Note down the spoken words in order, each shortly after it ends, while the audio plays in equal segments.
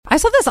I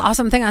saw this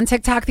awesome thing on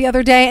TikTok the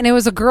other day, and it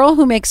was a girl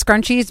who makes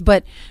scrunchies,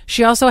 but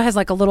she also has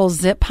like a little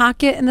zip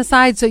pocket in the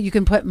side so you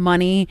can put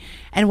money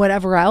and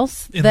whatever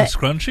else. In the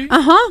scrunchie?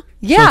 Uh-huh.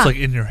 Yeah. So it's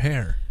like in your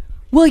hair.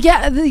 Well,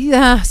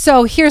 yeah.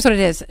 So here's what it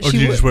is. Or do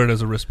you just wear it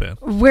as a wristband?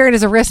 Wear it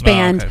as a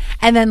wristband. Oh, okay.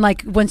 And then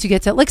like once you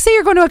get to, like say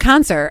you're going to a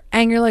concert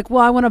and you're like,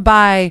 well, I want to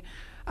buy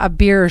a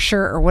beer or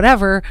shirt or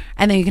whatever,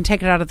 and then you can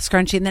take it out of the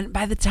scrunchie. And then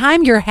by the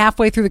time you're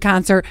halfway through the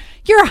concert,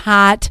 you're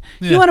hot.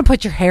 Yeah. You want to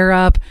put your hair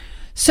up.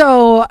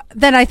 So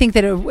then I think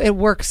that it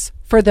works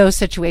for those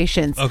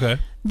situations. Okay.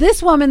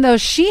 This woman, though,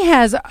 she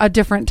has a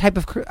different type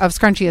of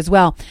scrunchie as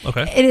well.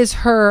 Okay. It is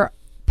her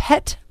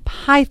pet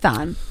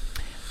python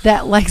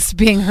that likes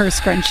being her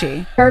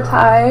scrunchie. Hair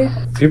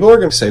tie. People are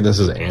going to say this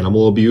is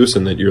animal abuse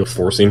and that you're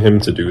forcing him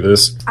to do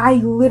this. I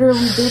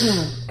literally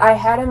didn't. I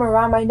had him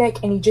around my neck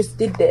and he just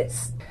did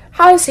this.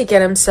 How does he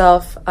get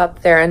himself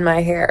up there in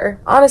my hair?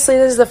 Honestly,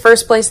 this is the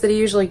first place that he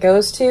usually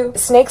goes to.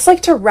 Snakes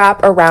like to wrap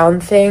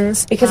around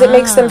things because it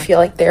makes them feel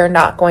like they're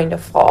not going to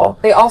fall.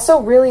 They also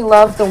really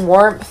love the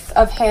warmth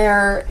of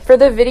hair. For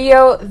the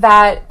video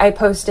that I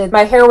posted,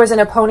 my hair was in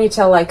a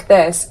ponytail like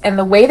this, and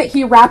the way that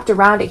he wrapped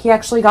around it, he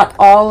actually got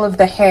all of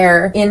the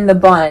hair in the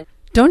bun.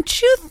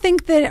 Don't you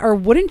think that, or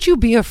wouldn't you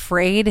be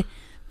afraid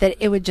that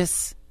it would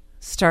just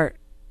start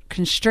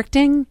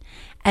constricting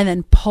and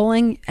then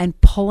pulling and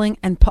pulling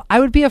and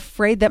I would be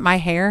afraid that my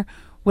hair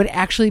would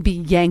actually be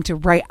yanked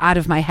right out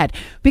of my head,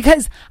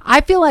 because I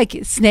feel like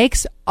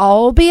snakes,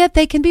 albeit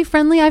they can be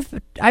friendly,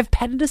 I've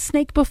petted a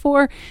snake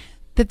before,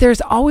 that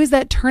there's always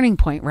that turning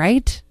point,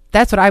 right?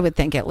 That's what I would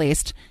think, at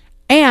least.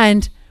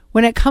 And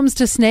when it comes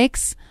to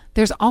snakes,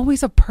 there's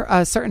always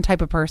a certain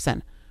type of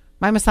person.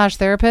 My massage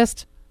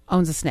therapist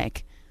owns a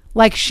snake.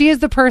 Like, she is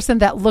the person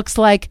that looks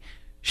like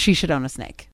she should own a snake.